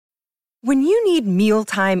When you need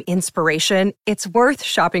mealtime inspiration, it's worth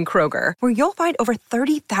shopping Kroger, where you'll find over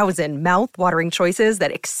 30,000 mouth-watering choices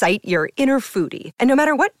that excite your inner foodie. And no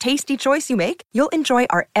matter what tasty choice you make, you'll enjoy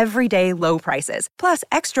our everyday low prices, plus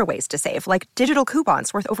extra ways to save, like digital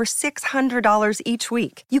coupons worth over $600 each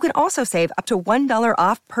week. You can also save up to $1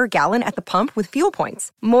 off per gallon at the pump with fuel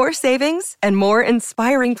points. More savings and more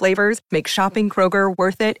inspiring flavors make shopping Kroger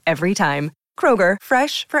worth it every time. Kroger,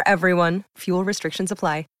 fresh for everyone. Fuel restrictions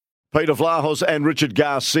apply. Peter Vlahos and Richard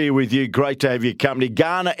Garcia with you. Great to have your company.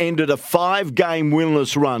 Ghana ended a 5-game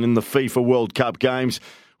winless run in the FIFA World Cup games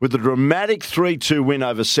with a dramatic 3-2 win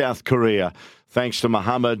over South Korea, thanks to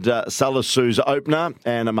Mohamed Salisu's opener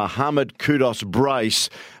and a Mohamed Kudus brace.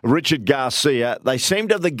 Richard Garcia, they seemed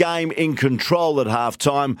to have the game in control at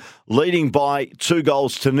halftime, leading by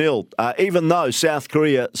 2-0, even though South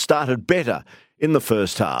Korea started better in the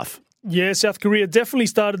first half. Yeah, South Korea definitely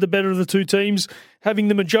started the better of the two teams, having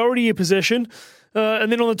the majority of possession.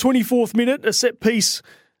 And then on the 24th minute, a set piece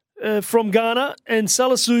from Ghana, and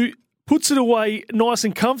Salisu puts it away nice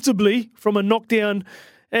and comfortably from a knockdown.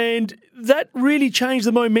 And that really changed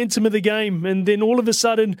the momentum of the game. And then all of a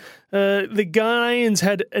sudden, the Ghanaians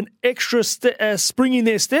had an extra spring in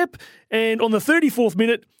their step. And on the 34th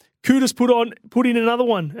minute, Kudus put in another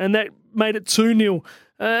one, and that made it 2-0.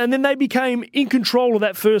 And then they became in control of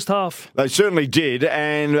that first half. They certainly did,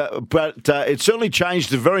 but it certainly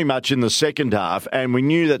changed very much in the second half, and we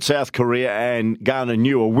knew that South Korea and Ghana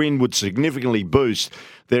knew a win would significantly boost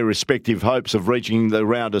their respective hopes of reaching the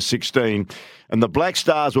round of 16. And the Black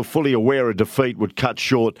Stars were fully aware a defeat would cut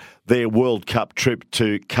short their World Cup trip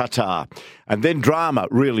to Qatar. And then drama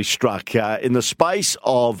really struck. In the space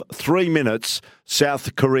of 3 minutes,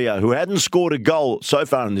 South Korea, who hadn't scored a goal so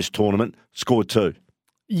far in this tournament, scored 2.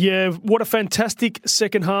 Yeah, what a fantastic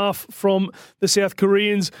second half from the South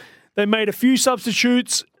Koreans. They made a few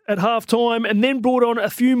substitutes at halftime and then brought on a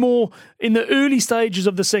few more in the early stages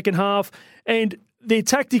of the second half. And their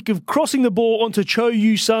tactic of crossing the ball onto Cho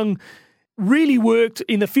Yu-sung really worked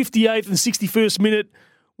in the 58th and 61st minute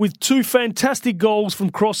with 2 fantastic goals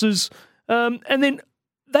from crosses. And then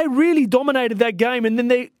they really dominated that game, and then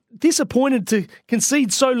they're disappointed to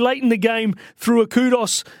concede so late in the game through a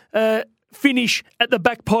Kudos finish at the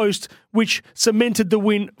back post, which cemented the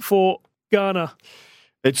win for Ghana.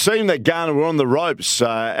 It seemed that Ghana were on the ropes,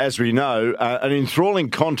 as we know. An enthralling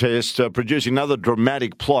contest, producing another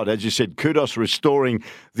dramatic plot. As you said, Kudos restoring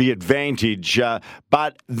the advantage.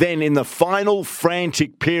 But then in the final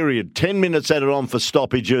frantic period, 10 minutes added on for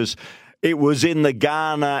stoppages, it was in the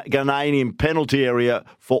Ghanaian penalty area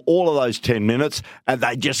for all of those 10 minutes, and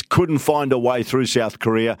they just couldn't find a way through South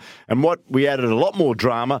Korea. And what we added a lot more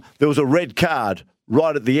drama, there was a red card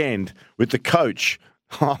right at the end with the coach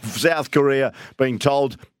of South Korea being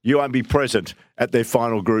told you won't be present at their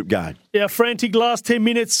final group game. Yeah, frantic last 10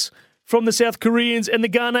 minutes from the South Koreans, and the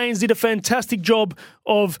Ghanaians did a fantastic job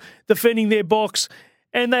of defending their box.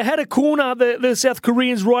 And they had a corner, the South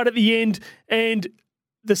Koreans, right at the end, and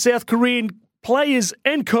the South Korean players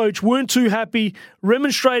and coach weren't too happy,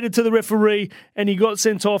 remonstrated to the referee, and he got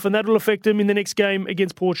sent off, and that will affect him in the next game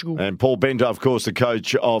against Portugal. And Paul Bento, of course, the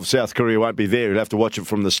coach of South Korea, won't be there. He'll have to watch it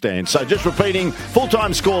from the stand. So just repeating,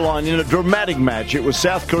 full-time scoreline in a dramatic match. It was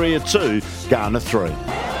South Korea 2, Ghana 3.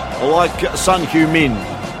 I like Sun Heung-min.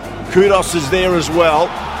 Kudos is there as well.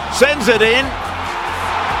 Sends it in.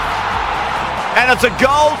 And it's a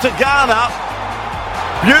goal to Ghana.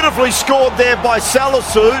 Beautifully scored there by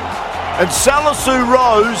Salisu. And Salisu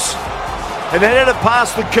rose and headed it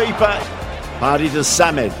past the keeper. Party to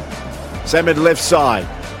Samed. Samed left side.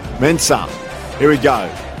 Mensah. Here we go.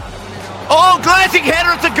 Oh, glancing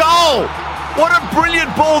header at the goal. What a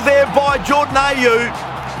brilliant ball there by Jordan Ayew.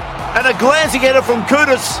 And a glancing header from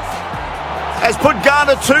Kudus has put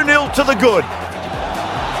Ghana 2-0 to the good.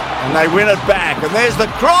 And they win it back. And there's the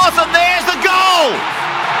cross and there's the goal.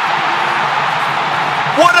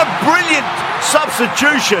 What a brilliant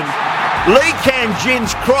substitution. Lee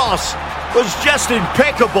Kam-jin's cross was just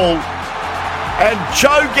impeccable. And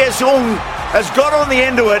Cho Gesung has got on the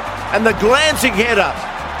end of it, and the glancing header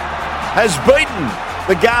has beaten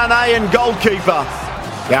the Ghanaian goalkeeper.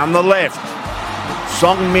 Down the left.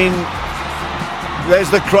 Song-min,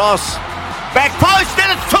 there's the cross. Back post,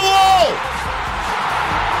 and it's 2-2.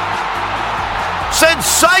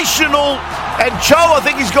 Sensational. And Cho, I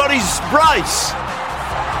think he's got his brace.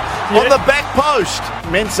 On the back post.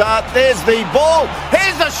 Mensah, there's the ball.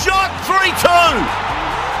 Here's the shot, 3-2.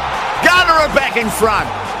 Ghana are back in front.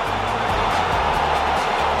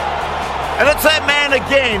 And it's that man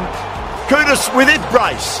again, Kudus with his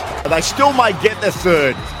brace. They still may get the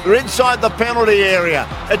third. They're inside the penalty area.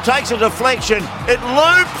 It takes a deflection. It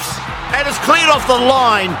loops. and it's cleared off the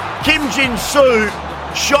line. Kim Jin-soo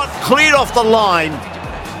shot cleared off the line.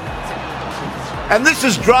 And this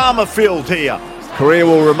is drama-filled here. Korea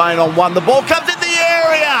will remain on one. The ball comes in the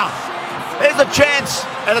area. There's a chance,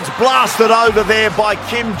 and it's blasted over there by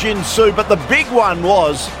Kim Jin-soo. But the big one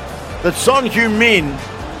was that Son Heung-min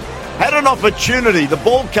had an opportunity. The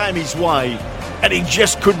ball came his way, and he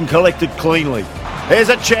just couldn't collect it cleanly. There's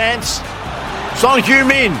a chance. Son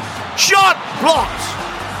Heung-min, shot, blocked.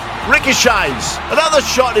 Ricochets. Another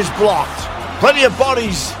shot is blocked. Plenty of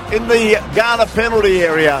bodies in the Ghana penalty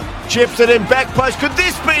area. Chips it in back post. Could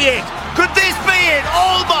this be it? Could this be it?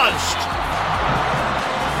 Almost.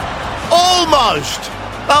 Almost.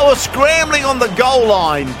 They were scrambling on the goal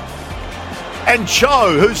line. And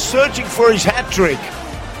Cho, who's searching for his hat-trick,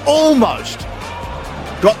 almost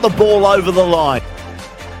got the ball over the line.